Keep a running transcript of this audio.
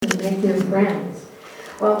make new friends.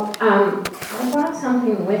 Well, I brought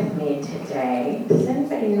something with me today. Does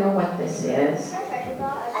anybody know what this is?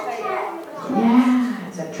 Yeah,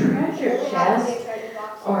 it's a treasure chest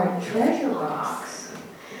or a treasure box.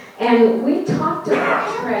 And we talked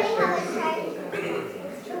about treasures.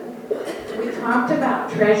 We talked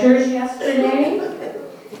about treasures yesterday.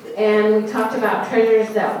 And we talked about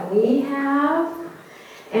treasures that we have.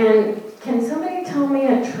 And can somebody tell me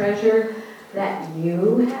a treasure that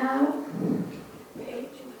you have?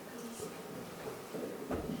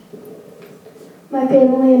 My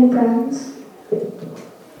family and friends.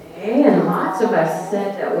 Okay, and lots of us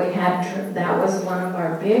said that we had, that was one of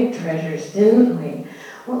our big treasures, didn't we?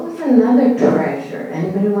 What was another treasure?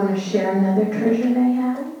 Anybody want to share another treasure they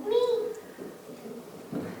had?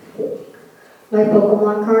 My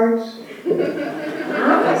Pokemon cards.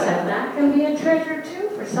 I said that can be a treasure too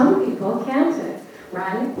for some people, can't it?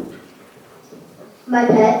 Right? My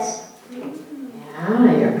pets.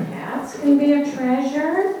 Yeah, your cats can be a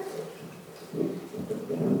treasure.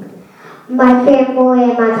 My family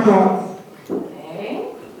and my pets.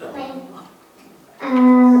 Okay.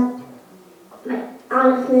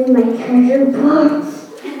 Honestly, my treasure box.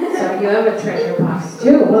 So you have a treasure box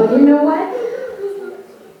too. Well, you know what?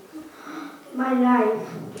 My life.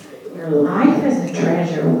 Your life is a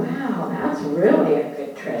treasure. Wow, that's really a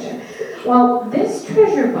good treasure. Well, this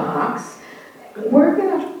treasure box,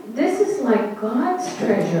 this is like God's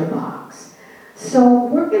treasure box. So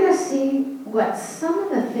we're going to see what some of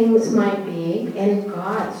the things might be in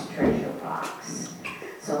God's treasure box.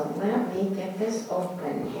 So let me get this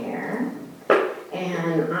open here.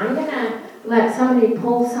 And I'm going to let somebody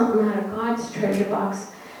pull something out of God's treasure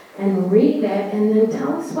box and read it, and then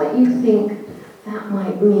tell us what you think that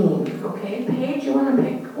might mean. Okay, Paige, you want to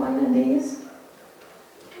pick one of these?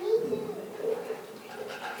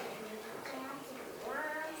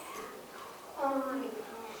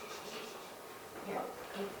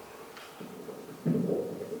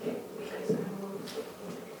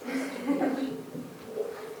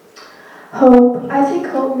 Hope. I think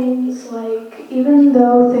hope means like even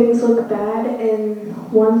though things look bad in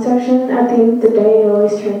one section, at the end of the day it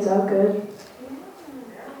always turns out good.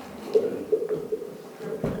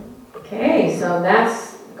 Okay, so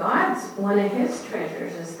that's God's one of his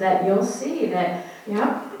treasures, is that you'll see that,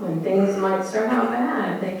 yep, when things might start out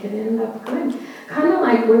bad, they can end up good. Kind of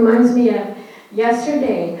like reminds me of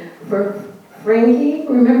yesterday for Frankie.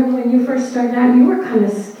 Remember when you first started out, you were kind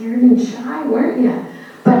of scared and shy, weren't you?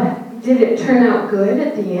 But did it turn out good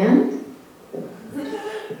at the end?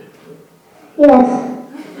 Yes.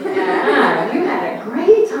 Yeah, you had a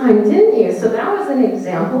great time, didn't you? So that was an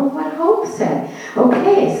example of what Hope said.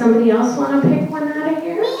 Okay, somebody else want to pick one out of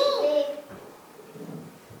here? Me.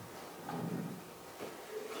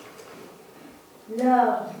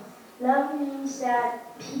 Love. Love means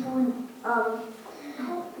that people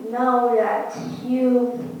know that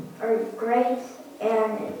you are great,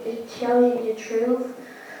 and it shows you the truth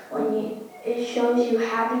it shows you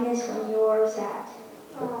happiness when you're sad.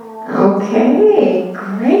 Okay,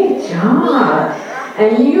 great job.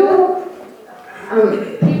 And you,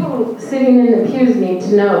 people sitting in the pews need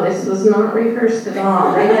to know this was not rehearsed at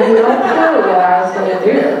all. They had no clue what I was going to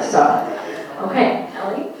do. So, okay,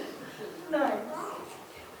 Ellie?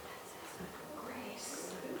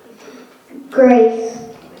 Grace.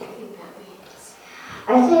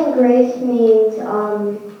 I think grace means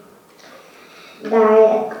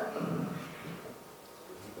that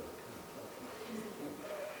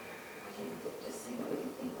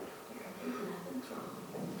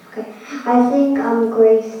I think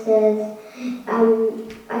grace says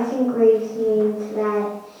I think grace means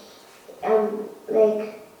that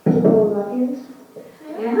like people love you.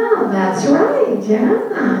 Yeah, that's right.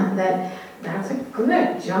 Yeah, that's a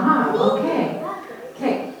good job. Okay.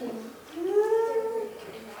 Okay.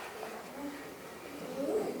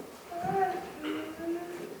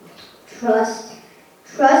 Trust.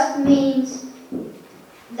 Trust means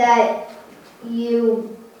that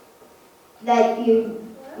you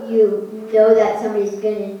know that somebody's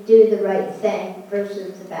going to do the right thing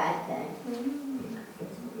versus the bad thing.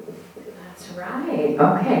 That's right.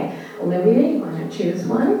 Okay. Olivia, you want to choose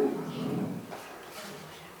one?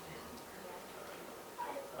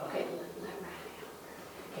 Okay.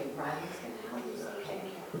 Okay, Riley's going to help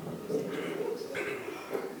you.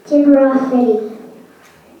 Generosity.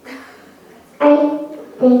 I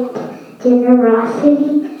think generosity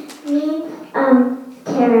means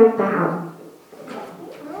care about.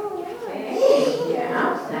 Okay.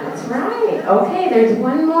 Yeah, that's right. Okay, there's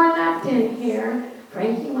one more left in here.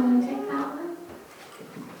 Frankie, you want to take that one?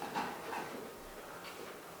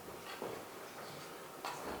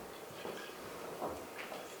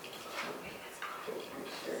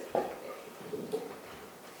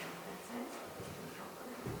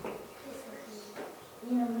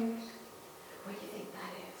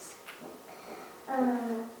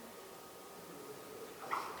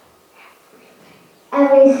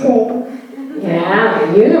 everything. Yeah,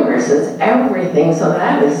 the universe is everything, so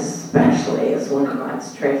that especially is one of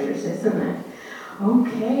God's treasures, isn't it?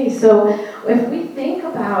 Okay, so if we think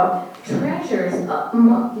about treasures,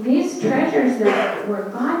 these treasures that were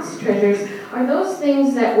God's treasures, are those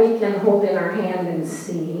things that we can hold in our hand and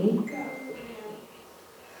see?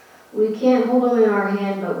 We can't hold them in our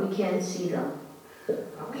hand, but we can see them.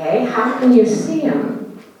 Okay, how can you see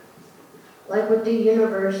them? Like with the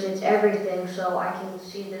universe, it's everything, so I can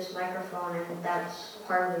see this microphone and that's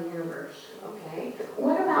part of the universe. Okay,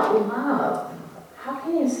 what about love? How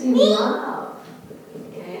can you see love?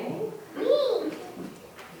 Okay.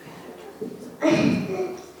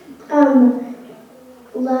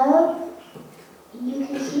 Love, you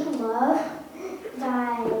can see love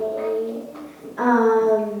by,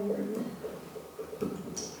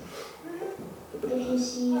 if you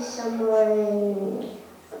see someone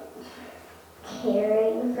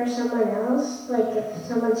caring for someone else, like if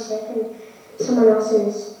someone's sick and someone else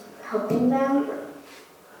is helping them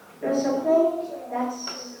or something,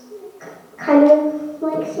 that's kind of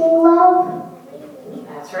like seeing love.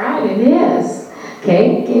 That's right, it is.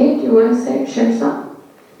 Okay, Gabe, do you want to share something?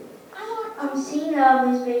 Seeing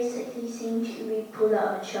love is basically seeing two people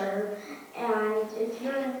love each other, and if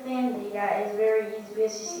you're in a family, that is very easy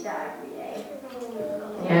because you see that every day.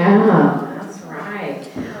 Yeah, that's right.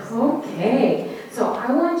 Okay, so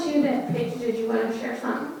I want you to, Paige, did you want to share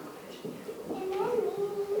something?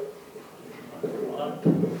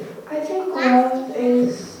 I think love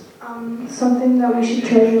is something that we should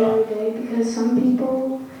treasure every day because some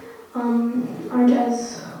people aren't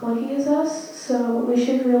as lucky as us, so we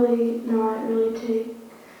should really not really take,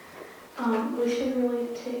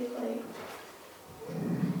 like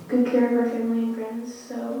good care of our family and friends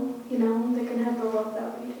so, they can have the love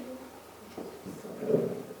that we do.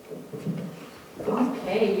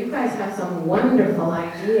 Okay, you guys have some wonderful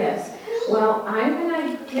ideas. Well, I'm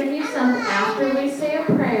going to give you some, after we say a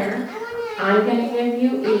prayer, I'm going to give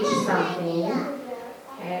you each something,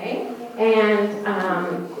 okay? And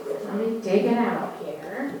let me dig it out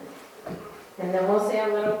here. And then we'll say a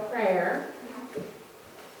little prayer.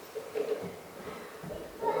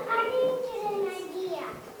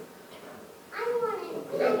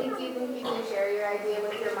 You can share your idea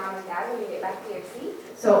with your mom and dad when you get back to your seat.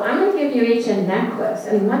 So I'm going to give you each a necklace.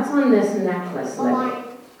 And what's on this necklace,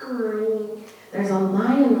 Libby? There's a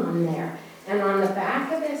lion on there. And on the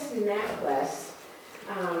back of this necklace,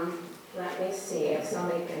 let me see if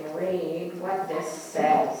somebody can read what this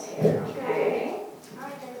says here, okay?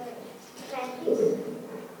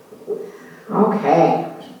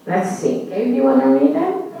 Okay, let's see. Gabe, do you want to read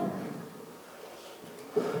it?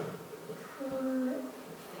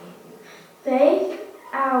 Faith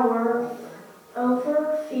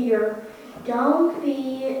over fear. Don't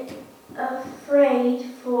be afraid,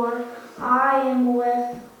 for I am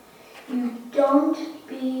with you. Don't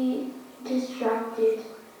be distracted,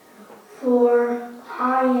 for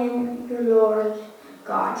I am your Lord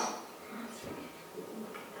God.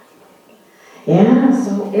 Yeah,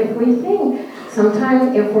 so if we think,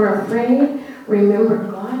 sometimes if we're afraid, remember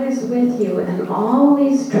God is with you and all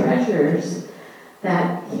these treasures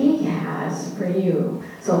that He has for you.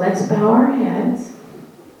 So let's bow our heads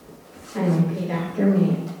and repeat after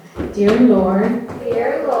me. Dear Lord,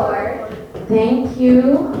 thank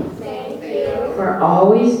you for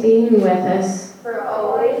always being with us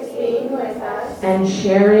and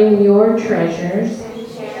sharing your treasures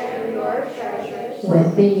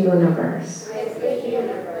with the universe.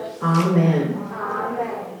 Amen.